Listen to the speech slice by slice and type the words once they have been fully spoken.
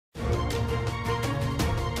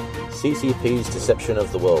CCP's Deception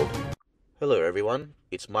of the World. Hello everyone,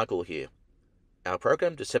 it's Michael here. Our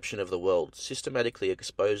program Deception of the World systematically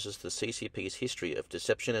exposes the CCP's history of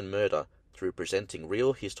deception and murder through presenting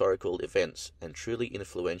real historical events and truly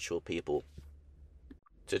influential people.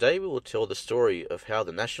 Today we will tell the story of how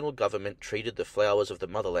the national government treated the flowers of the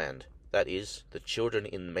motherland, that is, the children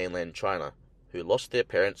in mainland China, who lost their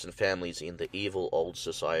parents and families in the evil old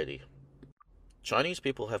society. Chinese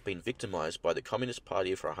people have been victimized by the Communist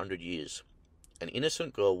Party for 100 years. An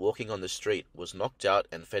innocent girl walking on the street was knocked out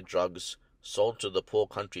and fed drugs, sold to the poor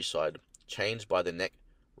countryside, chained by the neck,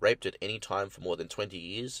 raped at any time for more than 20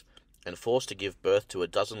 years, and forced to give birth to a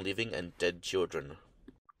dozen living and dead children.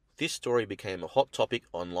 This story became a hot topic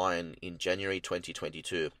online in January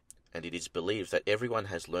 2022, and it is believed that everyone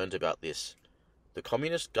has learned about this. The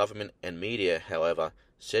communist government and media, however,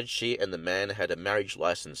 said she and the man had a marriage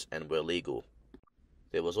license and were legal.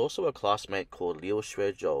 There was also a classmate called Liu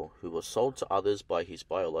Xuezhou who was sold to others by his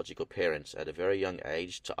biological parents at a very young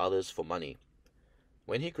age to others for money.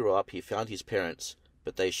 When he grew up, he found his parents,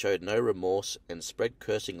 but they showed no remorse and spread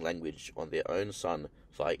cursing language on their own son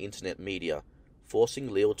via internet media,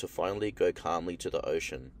 forcing Liu to finally go calmly to the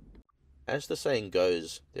ocean. As the saying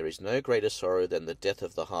goes, there is no greater sorrow than the death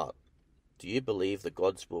of the heart. Do you believe the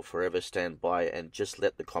gods will forever stand by and just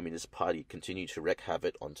let the Communist Party continue to wreak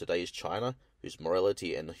havoc on today's China, whose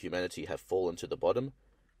morality and humanity have fallen to the bottom?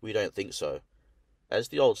 We don't think so. As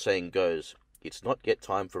the old saying goes, it's not yet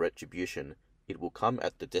time for retribution, it will come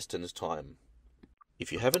at the destined time.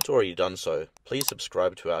 If you haven't already done so, please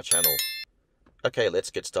subscribe to our channel. Okay,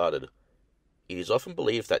 let's get started. It is often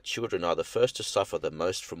believed that children are the first to suffer the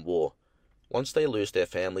most from war. Once they lose their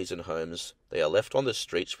families and homes, they are left on the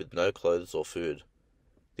streets with no clothes or food.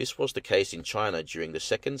 This was the case in China during the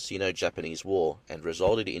Second Sino-Japanese War and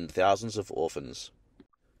resulted in thousands of orphans.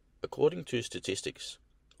 According to statistics,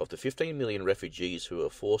 of the 15 million refugees who were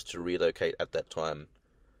forced to relocate at that time,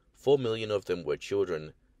 4 million of them were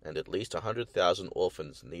children, and at least 100,000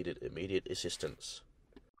 orphans needed immediate assistance.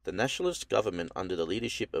 The nationalist government under the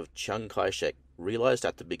leadership of Chiang kai-shek realized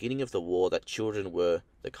at the beginning of the war that children were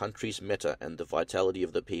the country's meta and the vitality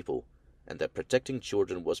of the people, and that protecting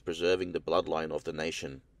children was preserving the bloodline of the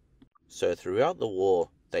nation. So throughout the war,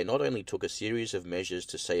 they not only took a series of measures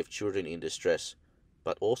to save children in distress,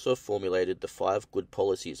 but also formulated the 5 good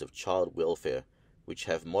policies of child welfare, which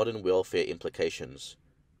have modern welfare implications: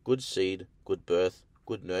 good seed, good birth,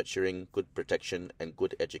 good nurturing, good protection, and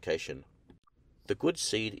good education. The good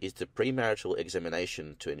seed is the premarital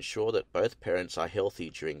examination to ensure that both parents are healthy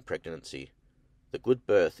during pregnancy. The good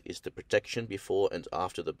birth is the protection before and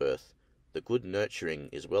after the birth. The good nurturing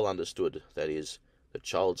is well understood, that is, the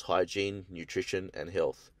child's hygiene, nutrition, and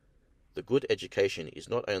health. The good education is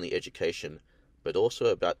not only education, but also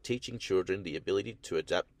about teaching children the ability to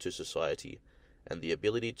adapt to society and the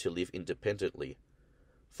ability to live independently.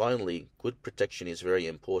 Finally, good protection is very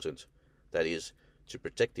important, that is, to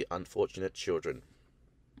protect the unfortunate children.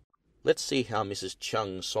 Let's see how Mrs.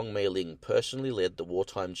 Soong Mei-ling personally led the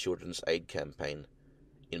Wartime Children's Aid Campaign.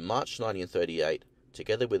 In March 1938,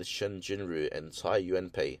 together with Shen Junru and Cai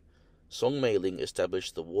Yuanpei, Soong Mei-ling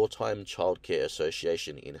established the Wartime Child Care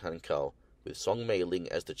Association in Hankow, with Soong Mei-ling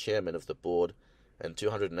as the chairman of the board and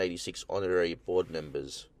 286 honorary board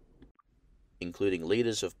members, including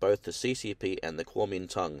leaders of both the CCP and the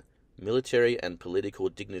Kuomintang, military and political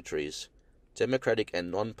dignitaries, democratic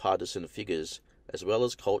and non-partisan figures, as well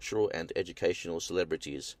as cultural and educational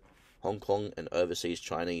celebrities, Hong Kong and overseas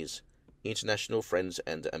Chinese, international friends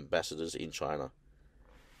and ambassadors in China.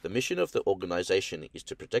 The mission of the organization is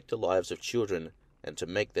to protect the lives of children and to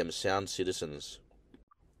make them sound citizens.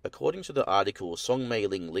 According to the article, Soong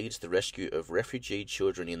Mei-ling leads the rescue of refugee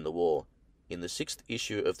children in the war, in the 6th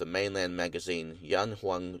issue of the mainland magazine Yan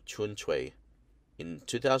Huang Chunchui. In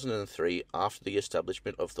 2003, after the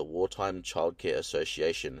establishment of the Wartime Child Care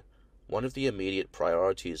Association, one of the immediate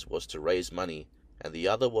priorities was to raise money, and the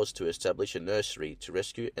other was to establish a nursery to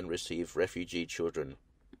rescue and receive refugee children.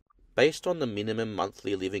 Based on the minimum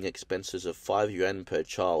monthly living expenses of 5 yuan per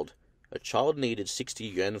child, a child needed 60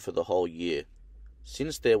 yuan for the whole year.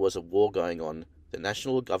 Since there was a war going on, the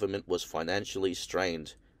national government was financially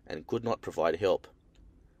strained and could not provide help.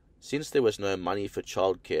 Since there was no money for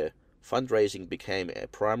childcare, fundraising became a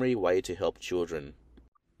primary way to help children.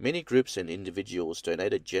 Many groups and individuals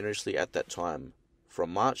donated generously at that time.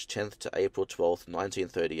 From March 10th to April 12th,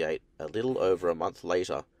 1938, a little over a month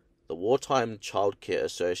later, the Wartime Child Care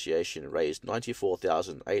Association raised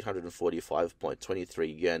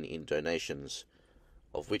 94,845.23 yuan in donations,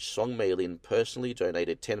 of which Soong Mei-ling personally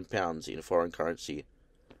donated £10 in foreign currency,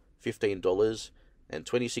 $15, and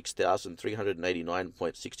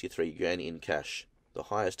 26,389.63 yuan in cash, the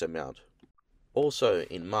highest amount. Also,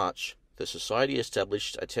 in March, the Society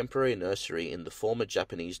established a temporary nursery in the former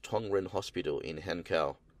Japanese Tongren Hospital in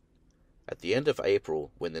Hankow. At the end of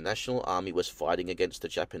April, when the National Army was fighting against the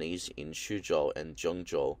Japanese in Suzhou and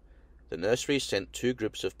Zhengzhou, the nursery sent 2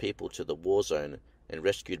 groups of people to the war zone and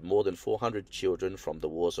rescued more than 400 children from the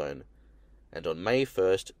war zone. And on May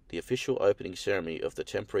 1st, the official opening ceremony of the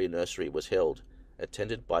temporary nursery was held,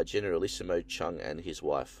 attended by Generalissimo Chiang and his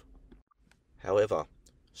wife. However,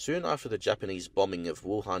 soon after the Japanese bombing of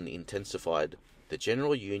Wuhan intensified, the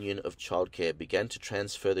General Union of Childcare began to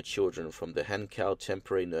transfer the children from the Hankow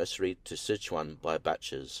temporary nursery to Sichuan by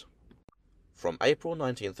batches. From April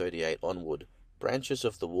 1938 onward, branches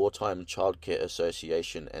of the Wartime Child Care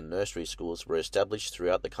Association and nursery schools were established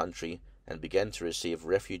throughout the country and began to receive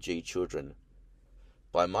refugee children.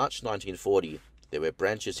 By March 1940, there were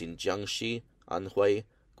branches in Jiangxi, Anhui,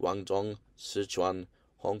 Guangdong, Sichuan,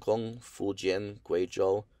 Hong Kong, Fujian,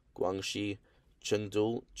 Guizhou, Guangxi,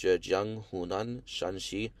 Chengdu, Zhejiang, Hunan,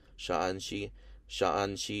 Shanxi,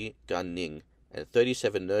 Shaanxi, Ganning, and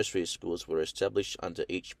 37 nursery schools were established under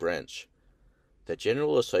each branch. The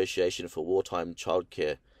General Association for Wartime Child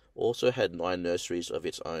Care also had 9 nurseries of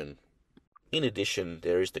its own. In addition,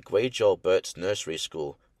 there is the Guizhou Bert's Nursery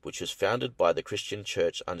School, which was founded by the Christian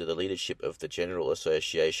Church under the leadership of the General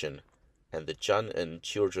Association, and the Zhan'en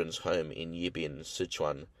Children's Home in Yibin,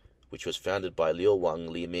 Sichuan, which was founded by Liu Wang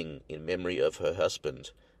Liming in memory of her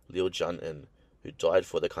husband, Liu Zhan'en, who died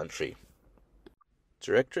for the country.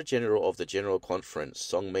 Director General of the General Conference,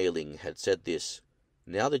 Soong Mei-ling, had said this: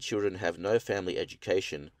 "Now the children have no family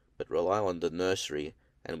education, but rely on the nursery,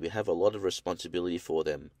 and we have a lot of responsibility for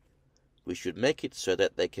them. We should make it so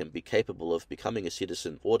that they can be capable of becoming a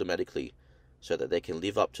citizen automatically, so that they can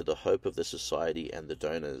live up to the hope of the society and the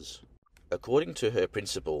donors." According to her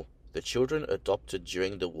principle, the children adopted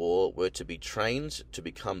during the war were to be trained to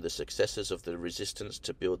become the successors of the resistance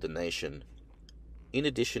to build the nation. In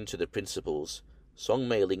addition to the principles, Soong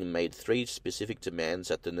Mei-ling made 3 specific demands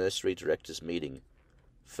at the nursery directors' meeting.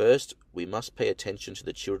 First, we must pay attention to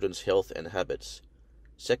the children's health and habits.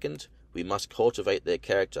 Second, we must cultivate their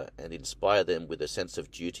character and inspire them with a sense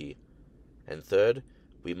of duty. And third,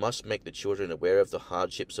 we must make the children aware of the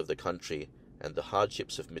hardships of the country and the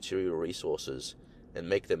hardships of material resources, and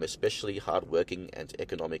make them especially hard-working and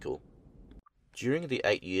economical. During the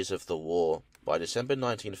 8 years of the war, by December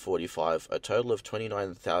 1945, a total of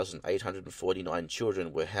 29,849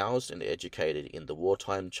 children were housed and educated in the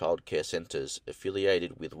Wartime Child Care Centers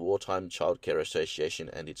affiliated with Wartime Child Care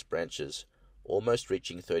Association and its branches, almost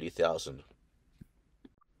reaching 30,000.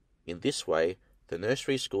 In this way, the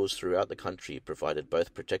nursery schools throughout the country provided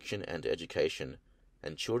both protection and education,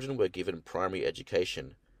 and children were given primary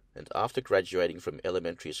education, and after graduating from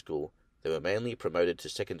elementary school, they were mainly promoted to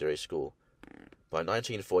secondary school. By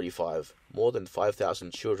 1945, more than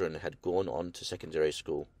 5,000 children had gone on to secondary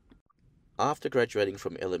school. After graduating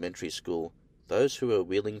from elementary school, those who were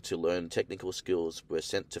willing to learn technical skills were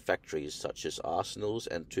sent to factories such as arsenals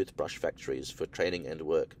and toothbrush factories for training and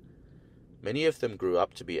work. Many of them grew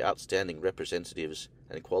up to be outstanding representatives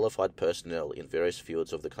and qualified personnel in various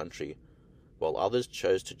fields of the country, while others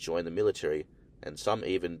chose to join the military, and some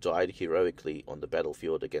even died heroically on the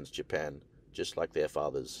battlefield against Japan, just like their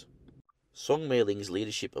fathers. Soong Mei-ling's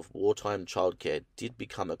leadership of wartime childcare did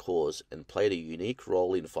become a cause and played a unique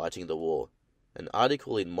role in fighting the war. An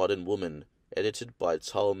article in Modern Woman, edited by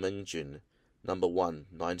Cao Mengjun, No. 1,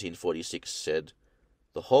 1946, said,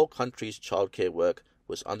 "The whole country's childcare work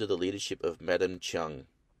was under the leadership of Madame Chiang."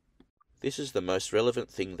 This is the most relevant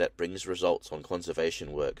thing that brings results on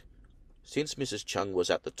conservation work. Since Mrs. Chiang was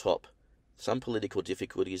at the top, some political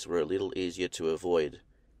difficulties were a little easier to avoid.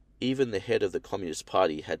 Even the head of the Communist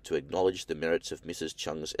Party had to acknowledge the merits of Mrs.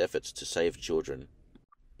 Chiang's efforts to save children.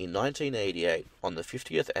 In 1988, on the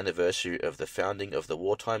 50th anniversary of the founding of the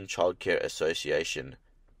Wartime Child Care Association,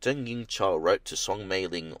 Deng Yingchao wrote to Soong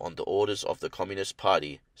Mei-ling on the orders of the Communist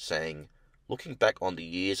Party, saying, "Looking back on the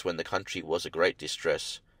years when the country was a great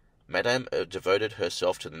distress, Madame devoted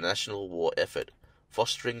herself to the national war effort,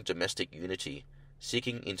 fostering domestic unity,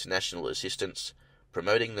 seeking international assistance,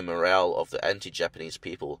 promoting the morale of the anti-Japanese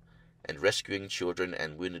people, and rescuing children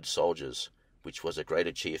and wounded soldiers, which was a great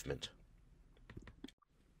achievement."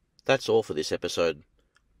 That's all for this episode.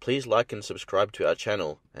 Please like and subscribe to our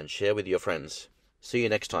channel and share with your friends. See you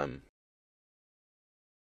next time.